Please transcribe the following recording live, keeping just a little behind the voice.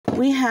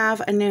we have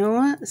a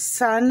new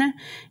sun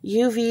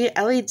UV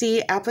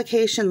LED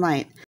application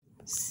light.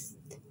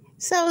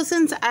 So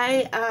since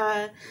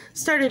I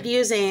started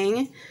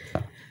using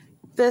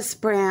this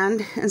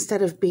brand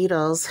instead of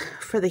Beetles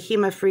for the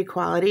HEMA-free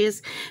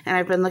qualities, and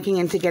I've been looking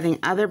into getting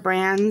other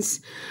brands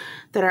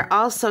that are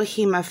also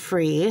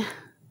HEMA-free,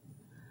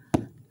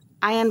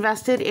 I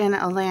invested in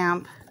a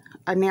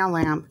nail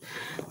lamp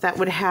that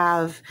would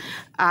have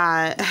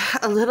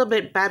a little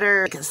bit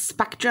better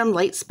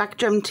light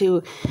spectrum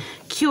to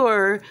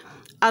cure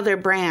other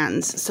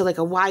brands, so like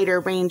a wider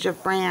range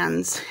of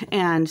brands.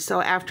 And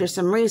so after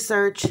some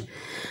research,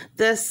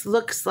 this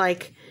looks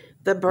like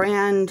the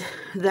brand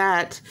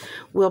that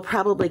will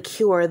probably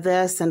cure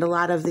this and a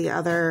lot of the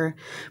other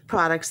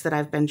products that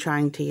I've been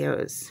trying to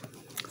use.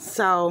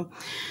 So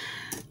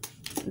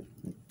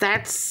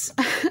that's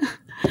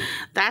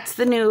that's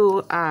the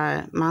new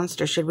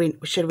monster. Should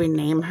we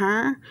name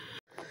her?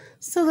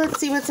 So let's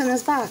see what's in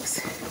this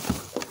box.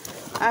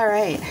 All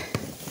right.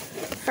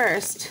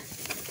 First,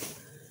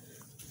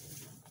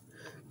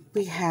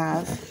 we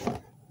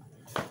have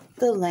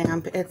the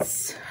lamp.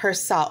 It's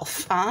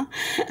herself, huh?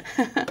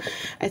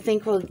 I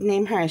think we'll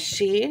name her as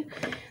she.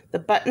 The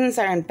buttons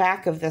are in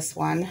back of this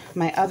one.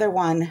 My other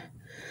one,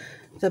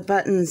 the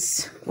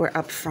buttons were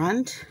up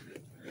front,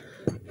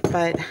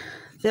 but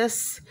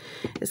this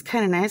is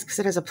kind of nice because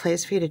it has a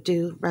place for you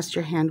to rest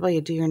your hand while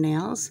you do your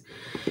nails,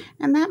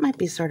 and that might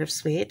be sort of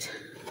sweet.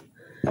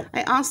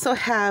 I also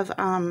have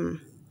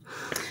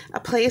a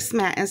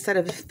placemat instead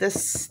of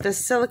this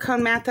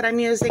silicone mat that I'm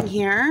using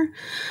here.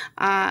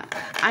 I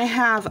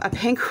have a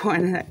pink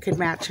one that could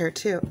match her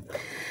too.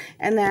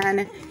 And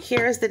then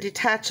here's the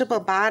detachable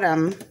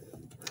bottom,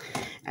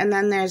 and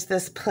then there's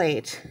this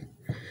plate.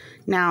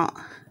 Now,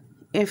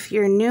 if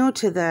you're new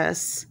to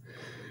this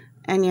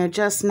and you're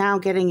just now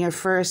getting your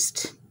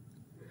first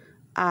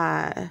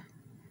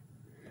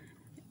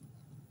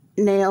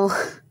nail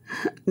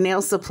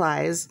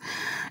supplies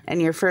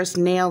and your first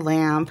nail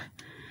lamp,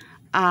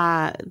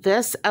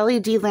 this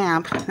LED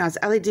lamp, now it's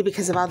LED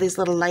because of all these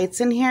little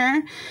lights in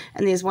here,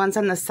 and these ones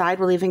on the side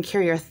will even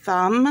cure your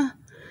thumb,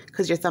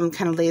 because your thumb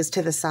kind of lays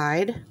to the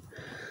side.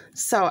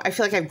 So I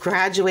feel like I've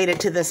graduated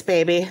to this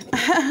baby.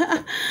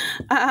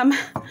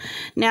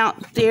 Now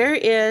there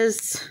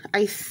is,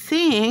 I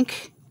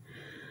think,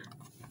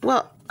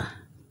 well,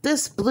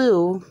 this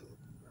blue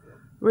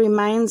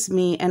reminds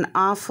me an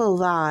awful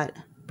lot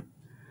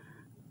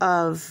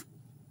of,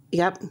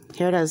 yep,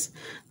 here it is,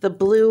 the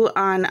blue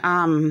on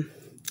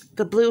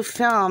the blue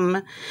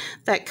film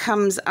that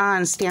comes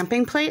on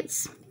stamping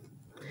plates.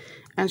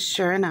 And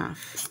sure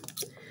enough,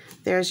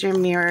 there's your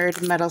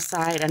mirrored metal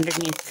side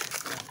underneath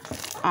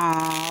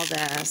all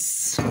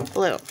this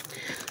blue.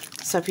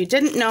 So if you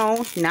didn't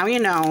know, now you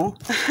know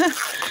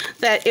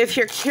that if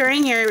you're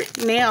curing your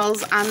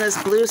nails on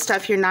this blue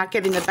stuff, you're not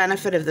getting the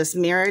benefit of this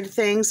mirrored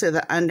thing, so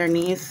the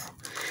underneath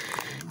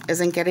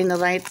isn't getting the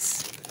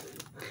lights.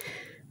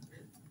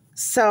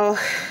 So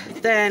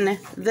then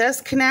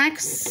this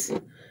connects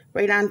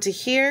right onto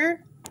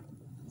here.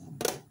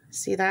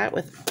 See that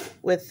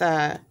with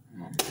a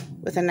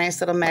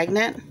nice little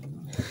magnet.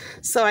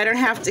 So I don't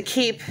have to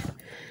keep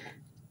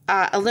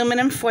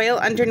aluminum foil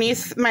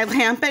underneath my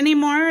lamp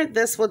anymore.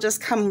 This will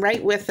just come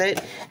right with it,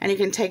 and you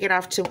can take it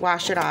off to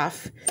wash it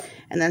off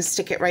and then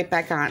stick it right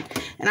back on.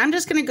 And I'm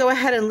just going to go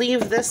ahead and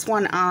leave this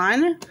one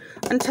on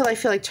until I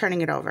feel like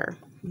turning it over,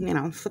 you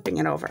know, flipping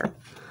it over.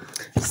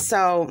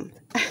 So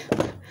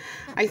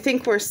I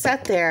think we're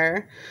set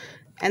there,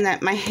 and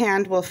that my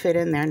hand will fit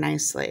in there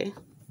nicely.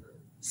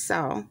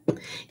 So,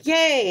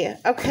 yay!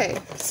 Okay,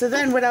 so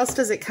then what else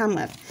does it come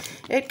with?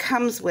 It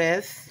comes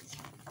with,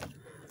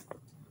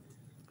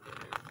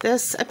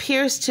 this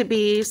appears to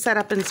be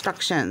setup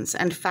instructions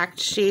and fact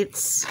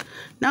sheets.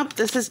 Nope,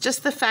 this is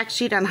just the fact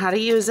sheet on how to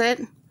use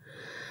it.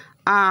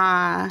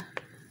 Let's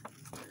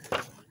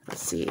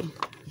see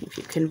if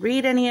you can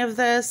read any of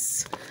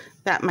this.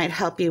 That might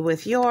help you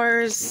with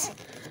yours.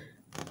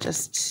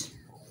 Just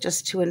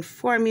to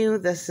inform you,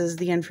 this is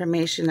the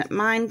information that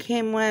mine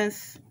came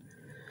with.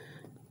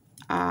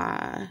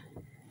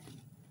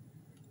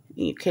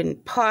 You can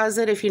pause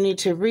it if you need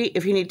to read,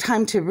 if you need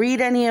time to read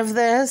any of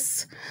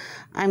this.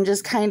 I'm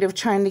just kind of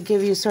trying to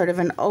give you sort of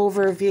an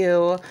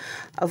overview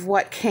of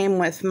what came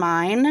with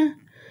mine,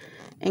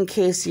 in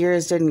case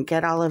yours didn't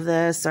get all of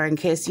this, or in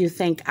case you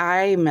think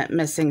I'm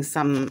missing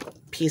some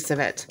piece of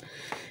it.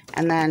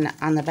 And then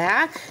on the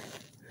back,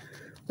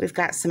 we've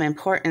got some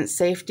important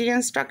safety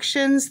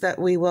instructions that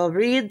we will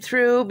read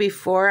through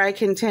before I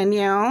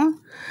continue.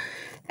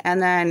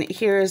 And then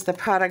here's the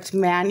product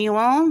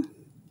manual,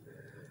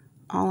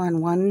 all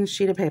on one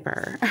sheet of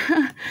paper.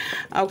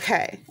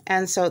 Okay,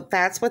 and so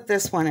that's what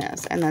this one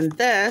is. And then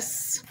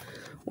this,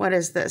 what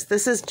is this?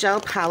 This is gel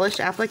polish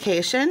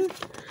application.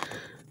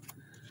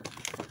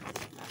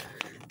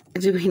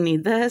 Do we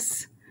need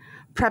this?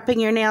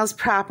 Prepping your nails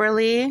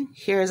properly.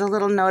 Here's a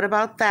little note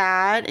about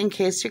that in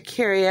case you're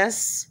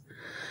curious.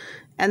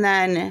 And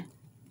then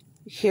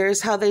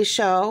here's how they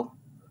show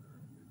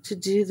to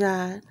do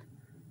that.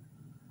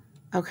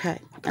 Okay,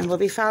 and we'll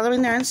be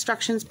following their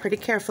instructions pretty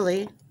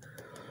carefully.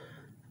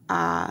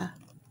 I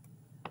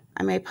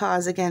may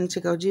pause again to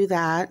go do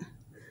that.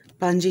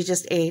 Bungie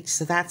just ate,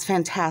 so that's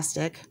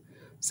fantastic.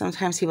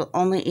 Sometimes he will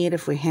only eat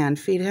if we hand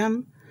feed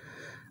him.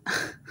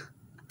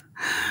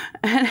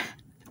 And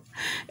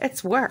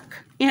it's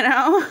work, you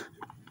know,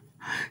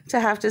 to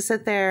have to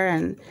sit there,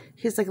 and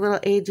he's like a little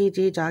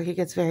ADD dog. He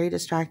gets very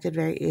distracted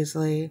very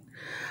easily.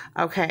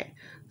 Okay,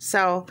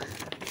 so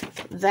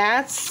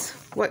that's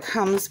what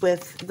comes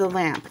with the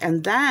lamp.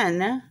 And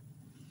then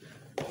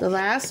the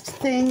last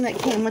thing that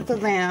came with the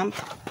lamp,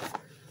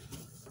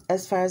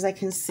 as far as I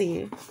can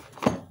see,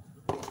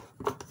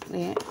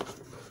 wait,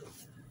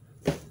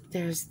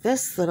 there's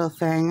this little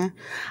thing.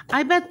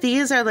 I bet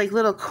these are like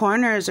little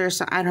corners or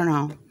something. I don't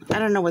know. I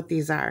don't know what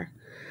these are.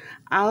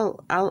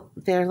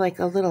 They're like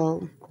a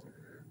little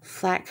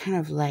flat kind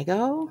of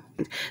Lego.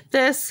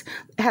 This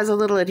has a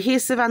little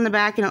adhesive on the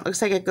back, and it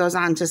looks like it goes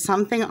on to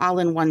something all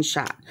in one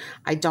shot.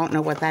 I don't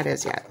know what that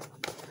is yet.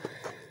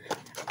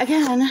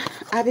 Again,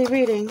 I'll be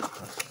reading,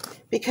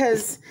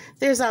 because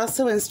there's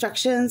also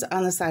instructions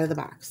on the side of the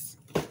box.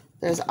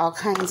 There's all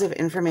kinds of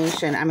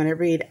information. I'm going to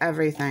read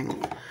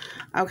everything.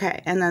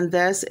 Okay, and then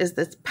this is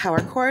the power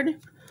cord.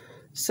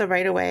 So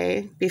right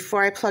away,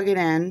 before I plug it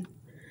in,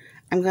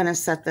 I'm going to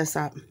set this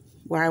up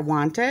where I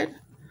want it.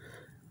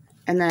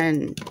 And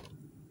then,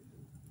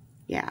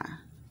 yeah.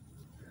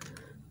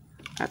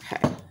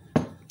 Okay.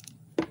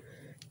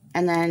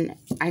 And then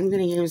I'm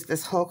going to use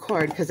this whole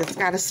cord, because it's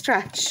got to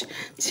stretch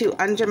to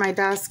under my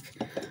desk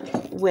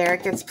where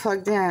it gets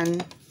plugged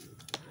in.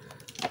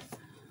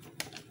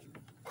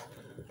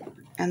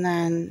 And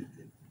then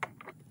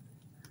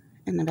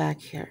in the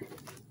back here.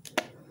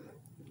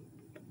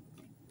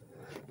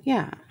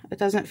 Yeah, it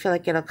doesn't feel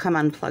like it'll come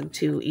unplugged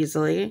too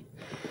easily.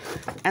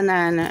 And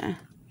then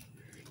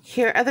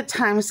here are the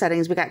time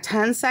settings. We got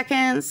 10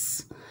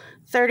 seconds,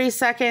 30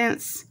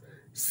 seconds,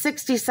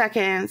 60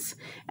 seconds,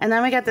 and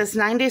then we got this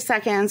 90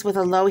 seconds with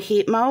a low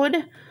heat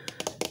mode.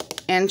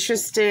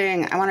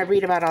 Interesting. I want to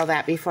read about all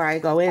that before I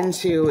go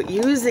into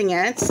using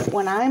it.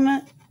 When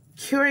I'm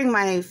curing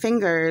my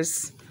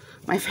fingers,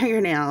 my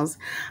fingernails,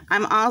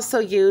 I'm also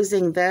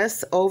using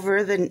this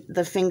over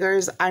the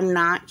fingers I'm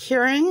not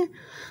curing.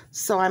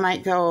 So I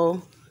might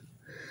go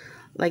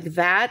like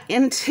that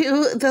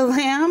into the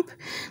lamp,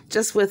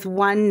 just with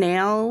one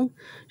nail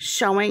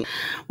showing.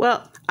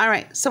 Well, all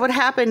right, so what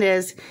happened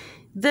is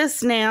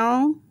this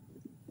nail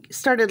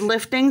started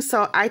lifting,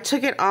 so I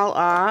took it all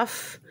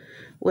off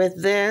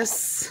with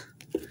this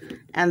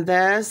and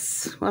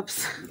this.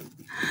 Whoops.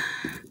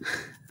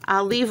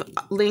 I'll leave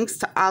links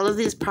to all of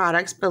these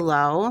products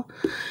below.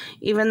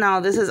 Even though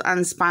this is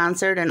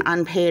unsponsored and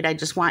unpaid, I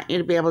just want you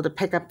to be able to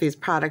pick up these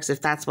products if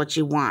that's what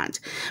you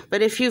want.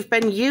 But if you've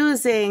been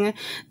using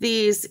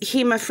these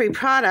HEMA-free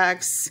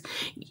products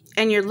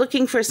and you're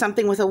looking for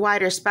something with a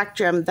wider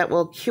spectrum that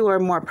will cure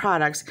more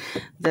products,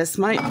 this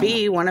might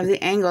be one of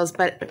the angles.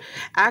 But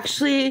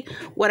actually,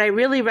 what I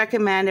really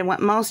recommend, and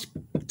what most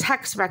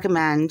techs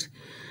recommend,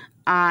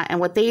 and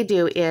what they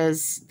do,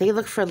 is they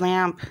look for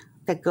lamp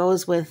that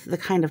goes with the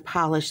kind of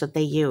polish that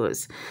they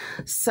use.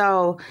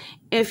 So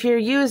if you're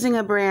using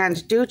a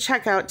brand, do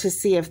check out to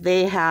see if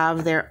they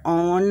have their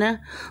own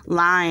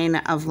line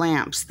of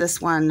lamps. This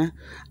one,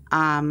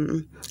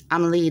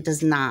 Amelie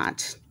does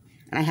not.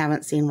 And I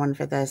haven't seen one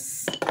for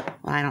this.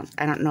 Well,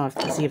 I don't know if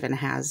this even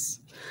has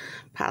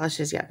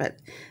polishes yet, but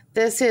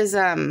this is,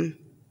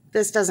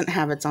 this doesn't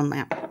have its own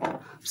lamp.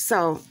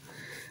 So,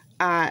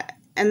 and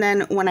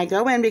then when I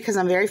go in, because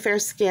I'm very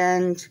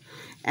fair-skinned,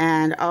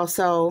 and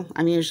also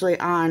I'm usually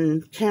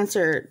on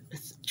cancer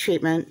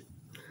treatment,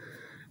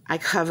 I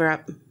cover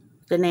up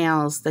the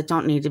nails that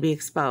don't need to be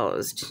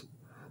exposed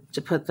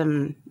to put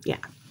them, yeah,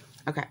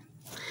 okay.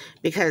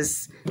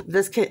 Because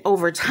this can,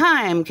 over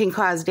time, can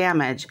cause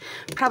damage.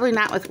 Probably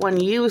not with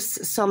one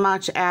use so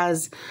much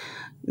as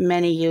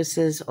many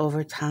uses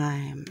over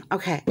time.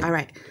 Okay, all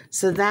right.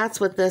 So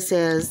that's what this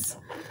is.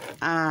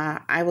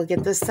 I will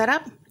get this set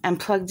up and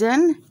plugged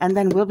in, and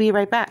then we'll be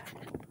right back.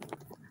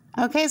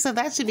 Okay, so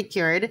that should be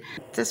cured.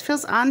 This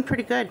feels on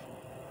pretty good.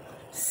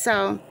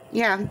 So,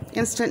 yeah,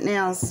 instant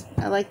nails.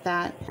 I like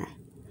that.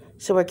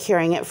 So we're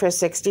curing it for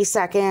 60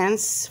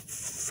 seconds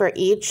for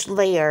each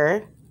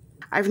layer.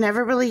 I've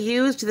never really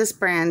used this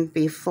brand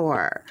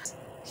before.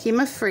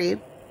 HEMA-free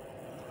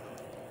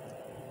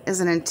is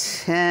an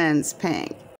intense pink.